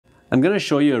I'm going to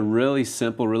show you a really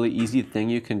simple, really easy thing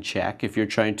you can check if you're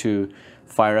trying to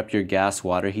fire up your gas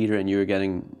water heater and you're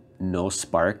getting no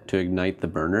spark to ignite the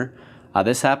burner.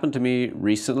 This happened to me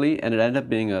recently and it ended up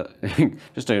being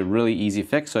just a really easy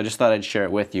fix, so I just thought I'd share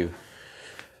it with you.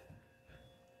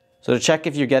 So to check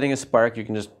if you're getting a spark, you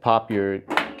can just pop your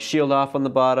shield off on the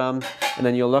bottom and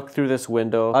then you'll look through this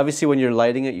window. Obviously when you're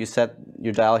lighting it, you set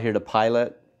your dial here to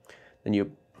pilot, then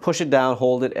you push it down,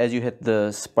 hold it as you hit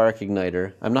the spark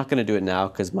igniter. I'm not going to do it now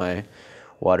because my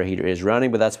water heater is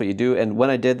running, but that's what you do. And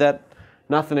when I did that,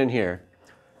 nothing in here.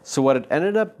 So what it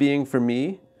ended up being for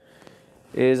me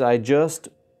is I just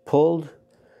pulled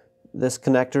this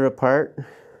connector apart.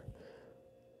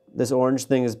 This orange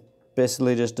thing is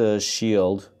basically just a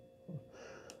shield.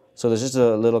 So there's just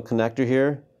a little connector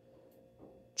here.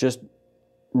 Just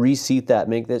reseat that,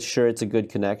 make that sure it's a good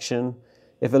connection.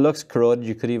 If it looks corroded,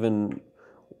 you could even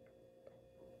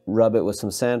rub it with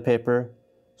some sandpaper.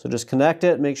 So just connect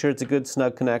it, make sure it's a good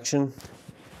snug connection.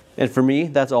 And for me,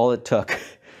 that's all it took.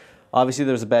 Obviously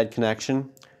there was a bad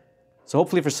connection. So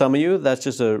hopefully for some of you, that's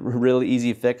just a really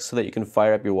easy fix so that you can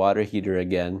fire up your water heater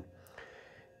again.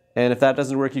 And if that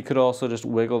doesn't work, you could also just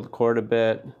wiggle the cord a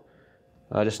bit,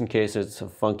 just in case it's a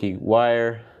funky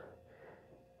wire.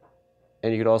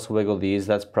 And you could also wiggle these.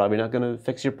 That's probably not going to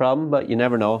fix your problem, but you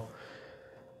never know.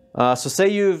 So say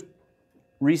you've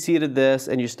reseated this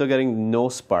and you're still getting no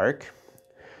spark.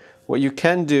 What you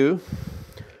can do,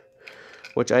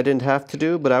 which I didn't have to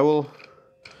do, but I will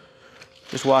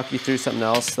just walk you through something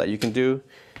else that you can do.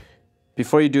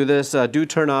 Before you do this, do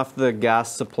turn off the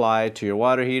gas supply to your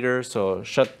water heater. So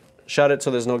shut it so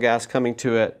there's no gas coming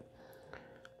to it.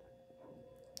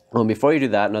 Well, before you do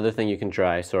that, another thing you can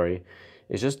try,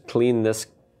 is just clean this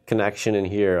connection in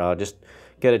here. Just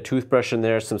get a toothbrush in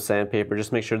there, some sandpaper,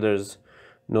 just make sure there's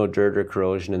no dirt or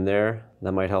corrosion in there.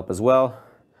 That might help as well.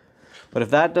 But if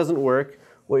that doesn't work,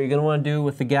 what you're going to want to do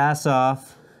with the gas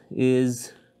off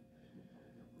is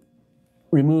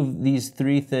remove these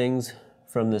three things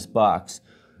from this box.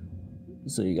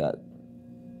 So you got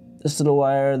this little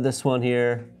wire, this one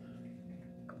here,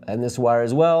 and this wire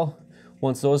as well.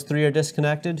 Once those three are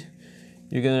disconnected,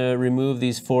 you're going to remove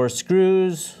these 4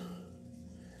 screws,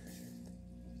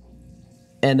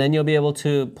 and then you'll be able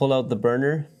to pull out the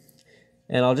burner.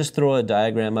 And I'll just throw a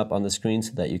diagram up on the screen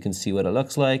so that you can see what it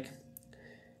looks like.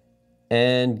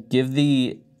 And give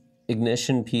the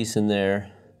ignition piece in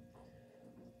there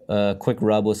a quick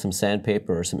rub with some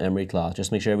sandpaper or some emery cloth.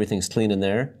 Just make sure everything's clean in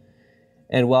there.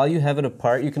 And while you have it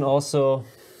apart, you can also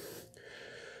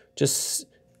just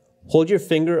hold your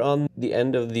finger on the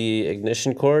end of the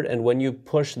ignition cord, and when you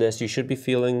push this, you should be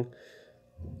feeling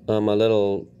a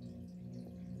little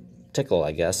tickle,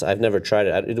 I guess. I've never tried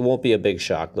it. It won't be a big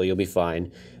shock, though. You'll be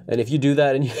fine. And if you do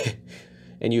that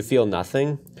and you feel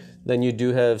nothing, then you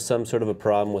do have some sort of a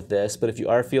problem with this. But if you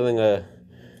are feeling a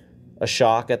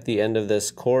shock at the end of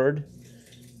this cord,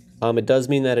 it does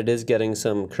mean that it is getting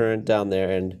some current down there,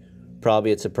 and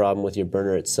probably it's a problem with your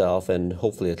burner itself, and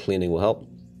hopefully a cleaning will help.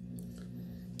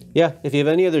 Yeah, if you have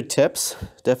any other tips,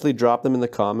 definitely drop them in the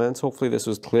comments. Hopefully this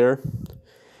was clear,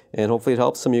 and hopefully it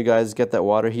helps some of you guys get that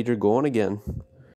water heater going again.